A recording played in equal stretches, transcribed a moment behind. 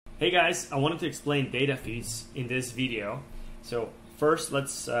Hey guys, I wanted to explain data feeds in this video. So first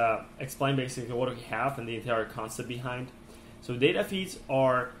let's explain basically what we have and the entire concept behind. So data feeds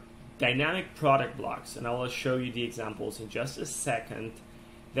are dynamic product blocks, and I will show you the examples in just a second,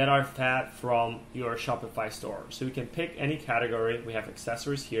 that are fed from your Shopify store. So we can pick any category. We have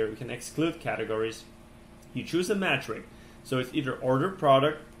accessories here. We can exclude categories. You choose a metric. So it's either ordered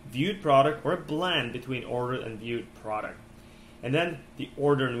product, viewed product, or a blend between ordered and viewed product. And then the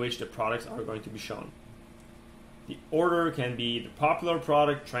order in which the products are going to be shown. The order can be the popular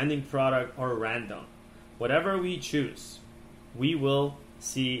product, trending product, or random. Whatever we choose, we will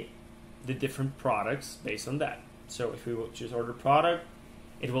see the different products based on that. So if we will choose order product,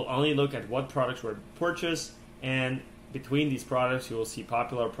 it will only look at what products were purchased, and between these products you will see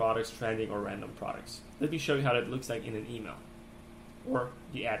popular products, trending, or random products. Let me show you how that looks like in an email or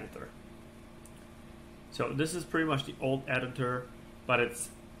the editor. So this is pretty much the old editor, but it's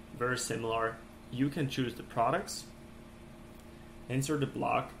very similar. You can choose the products, insert the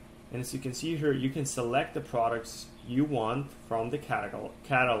block, and as you can see here, you can select the products you want from the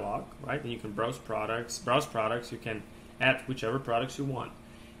catalog, right? And you can browse products, you can add whichever products you want.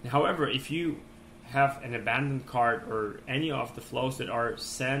 However, if you have an abandoned cart or any of the flows that are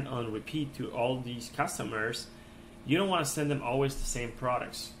sent on repeat to all these customers, you don't want to send them always the same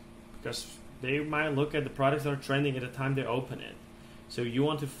products, because they might look at the products that are trending at the time they open it. So you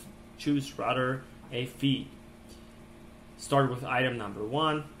want to choose rather a feed. Start with item number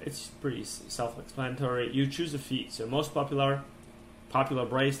 1. It's pretty self-explanatory. You choose a feed. So most popular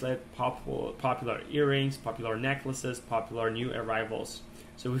bracelet, popular earrings, popular necklaces, popular new arrivals.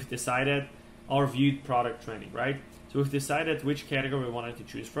 So we've decided our viewed product trending, right? So we've decided which category we wanted to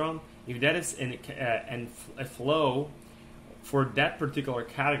choose from. If that is in a flow for that particular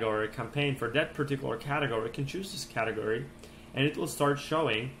category, campaign for that particular category, you can choose this category and it will start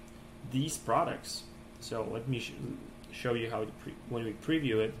showing these products. So let me show you how when we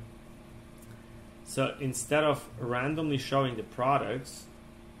preview it. So instead of randomly showing the products,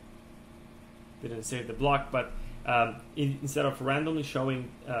 didn't save the block, but instead of randomly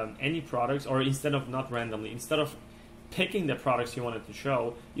showing any products, or instead of picking the products you wanted to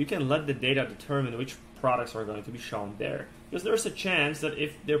show, you can let the data determine which products are going to be shown there. Because there's a chance that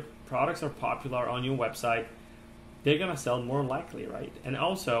if their products are popular on your website, they're going to sell more likely, right? And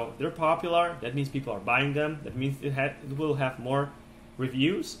also, if they're popular, that means people are buying them. That means it will have more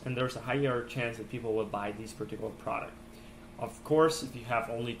reviews, and there's a higher chance that people will buy these particular product. Of course, if you have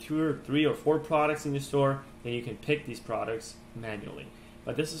only 2 or 3 or 4 products in your store, then you can pick these products manually.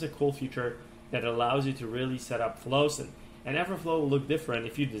 But this is a cool feature that allows you to really set up flows, and every flow will look different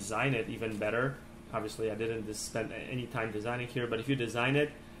if you design it even better. Obviously, I didn't spend any time designing here, but if you design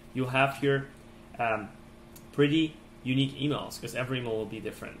it, you'll have here pretty unique emails, because every email will be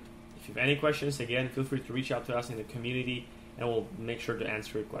different. If you have any questions, again, feel free to reach out to us in the community, and we'll make sure to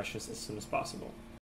answer your questions as soon as possible.